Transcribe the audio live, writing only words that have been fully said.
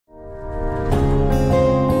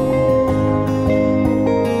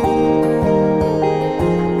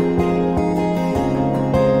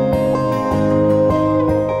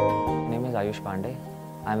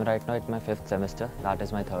fifth semester, that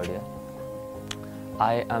is my third year.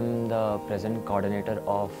 I am the present coordinator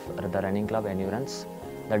of the running club Endurance,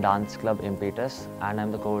 the dance club Impetus, and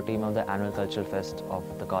I'm the core team of the annual cultural fest of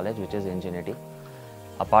the college, which is Ingenuity.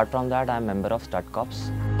 Apart from that, I'm a member of Stud Corps.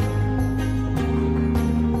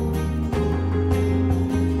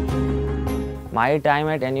 My time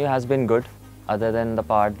at NU has been good, other than the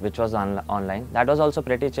part which was online. That was also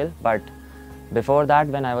pretty chill, but before that,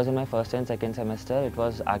 when I was in my first and second semester, it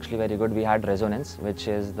was actually very good. We had Resonance, which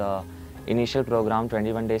is the initial program,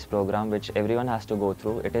 21 days program, which everyone has to go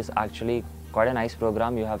through. It is actually quite a nice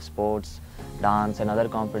program. You have sports, dance and other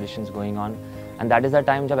competitions going on. And that is the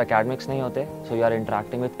time jab academics nahi hote, so you are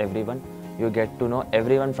interacting with everyone. You get to know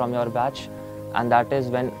everyone from your batch. And that is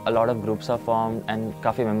when a lot of groups are formed and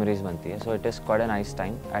काफ़ी memories बनती है. So it is quite a nice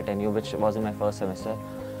time at NU, which was in my first semester.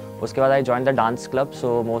 उसके बाद I joined the dance club,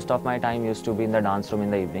 so most of my time used to be in the dance room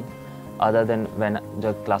in the evening, other than when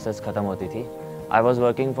the classes ख़त्म होती थी. I was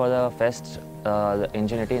working for the fest, the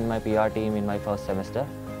Ingenuity in my PR team in my first semester.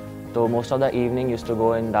 So most of the evening used to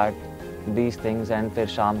go in these things, and फिर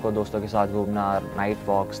शाम को दोस्तों के साथ घूमना, night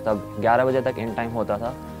walks. तब 11 बजे तक in time होता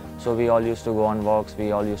था. So we all used to go on walks,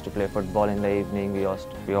 we all used to play football in the evening,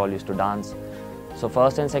 we all used to dance. So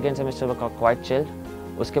first and second semester were quite chill.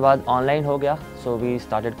 उसके बाद online हो गया, so we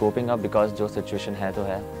started coping up because जो situation है तो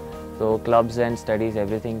है. So clubs and studies,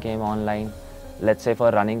 everything came online. Let's say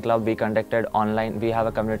for running club, we conducted online, we have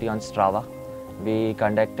a community on Strava. We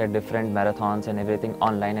conducted different marathons and everything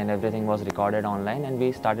online, and everything was recorded online, and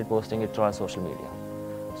we started posting it through our social media.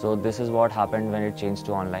 So this is what happened when it changed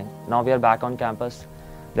to online. Now we are back on campus.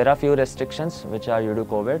 There are few restrictions which are due to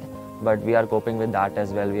COVID, but we are coping with that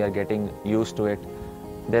as well. We are getting used to it.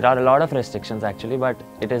 There are a lot of restrictions actually, but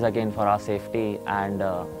it is again for our safety, and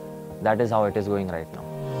that is how it is going right now.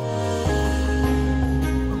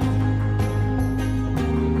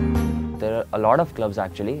 There are a lot of clubs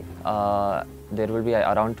actually. There will be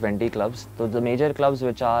around 20 clubs. So the major clubs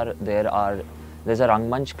which are there are, there's a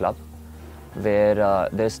Rangmanch club where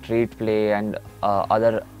there's street play and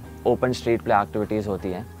other open street play activities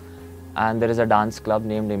hoti hain, and there is a dance club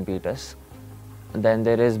named Impetus. Then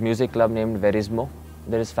there is music club named Verismo.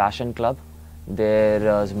 There is fashion club.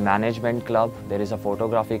 There is management club. There is a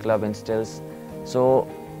photography club in stills. So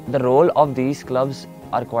the role of these clubs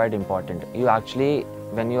are quite important. You actually,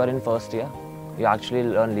 when you are in first year, you actually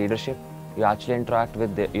learn leadership. You actually interact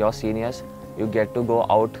with your seniors. You get to go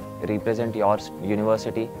out, represent your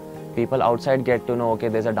university. People outside get to know, okay,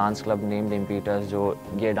 there's a dance club named Impetus जो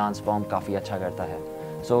ये dance form काफ़ी अच्छा करता है.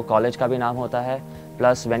 So college का भी नाम होता है.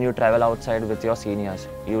 Plus when you travel outside with your seniors,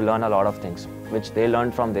 you learn a lot of things which they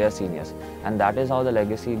learned from their seniors, and that is how the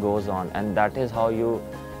legacy goes on, and that is how you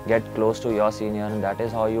get close to your senior, and that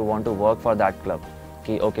is how you want to work for that club.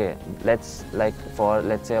 कि okay, let's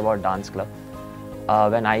say about dance club.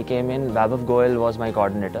 When I came in, Vaibhav Goel was my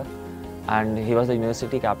coordinator, and he was the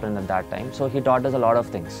university captain at that time. So he taught us a lot of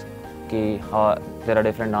things. कि there are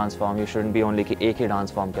different dance forms, you shouldn't be only कि एक ही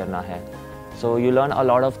dance form करना है. So you learn a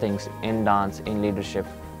lot of things in dance, in leadership,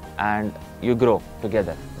 and you grow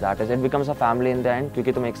together. That is, it becomes a family in the end,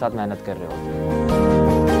 क्योंकि तुम एक साथ मेहनत कर रहे हो.